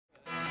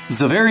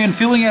Xaverian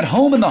feeling at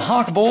home in the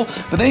Hawk Bowl,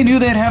 but they knew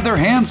they'd have their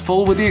hands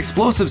full with the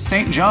explosive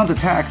St. John's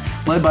attack,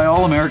 led by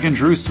All-American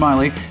Drew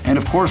Smiley and,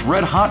 of course,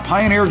 red-hot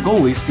Pioneer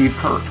goalie Steve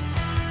Kerr.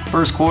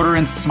 First quarter,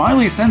 and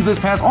Smiley sends this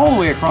pass all the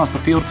way across the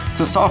field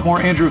to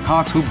sophomore Andrew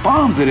Cox, who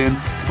bombs it in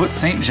to put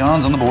St.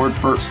 John's on the board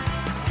first.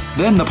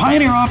 Then the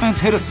Pioneer offense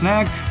hit a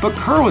snag, but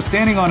Kerr was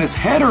standing on his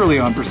head early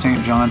on for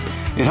St. John's.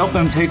 It helped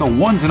them take a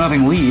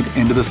 1-0 lead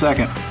into the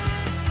second.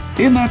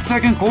 In that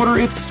second quarter,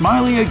 it's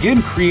Smiley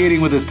again creating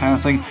with his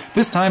passing,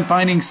 this time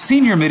finding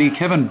senior midi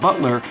Kevin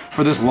Butler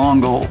for this long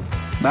goal.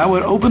 That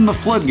would open the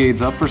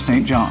floodgates up for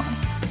St. John.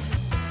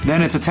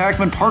 Then it's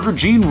attackman Parker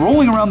Jean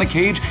rolling around the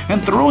cage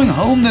and throwing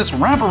home this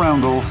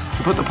wraparound goal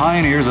to put the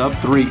Pioneers up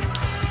 3.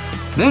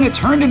 Then it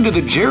turned into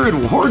the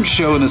Jared Ward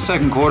show in the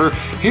second quarter.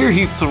 Here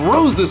he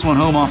throws this one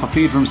home off a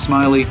feed from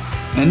Smiley,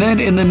 and then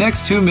in the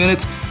next 2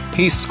 minutes,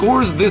 he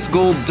scores this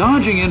goal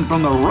dodging in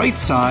from the right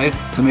side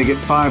to make it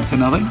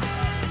 5-0.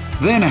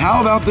 Then how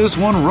about this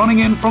one running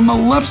in from the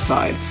left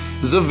side?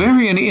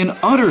 Xaverian in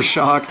utter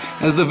shock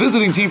as the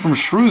visiting team from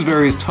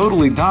Shrewsbury is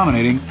totally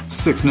dominating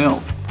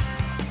 6-0.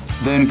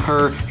 Then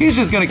Kerr, he's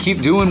just going to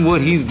keep doing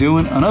what he's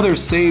doing. Another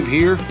save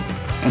here,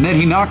 and then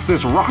he knocks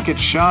this rocket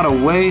shot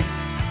away.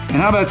 And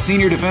how about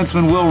senior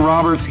defenseman Will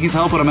Roberts? He's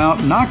helping him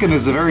out, knocking the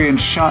Xaverian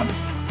shot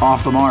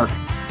off the mark.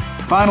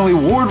 Finally,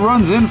 Ward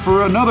runs in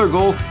for another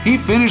goal. He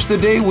finished the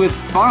day with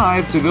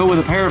 5 to go with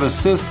a pair of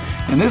assists,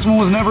 and this one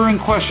was never in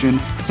question.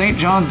 St.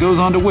 John's goes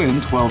on to win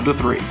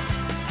 12-3.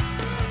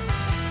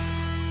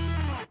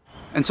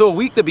 And so a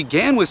week that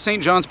began with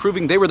St. John's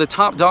proving they were the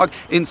top dog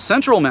in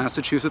central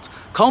Massachusetts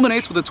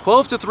culminates with a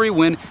 12-3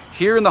 win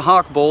here in the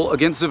Hawk Bowl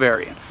against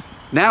Xaverian.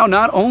 Now,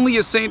 not only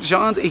is St.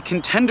 John's a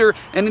contender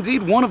and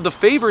indeed one of the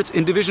favorites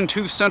in Division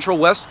II Central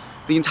West,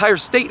 the entire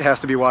state has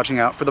to be watching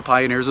out for the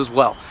Pioneers as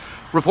well.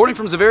 Reporting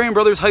from Xaverian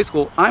Brothers High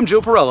School, I'm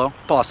Joe Perello,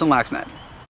 Boston Laxnet.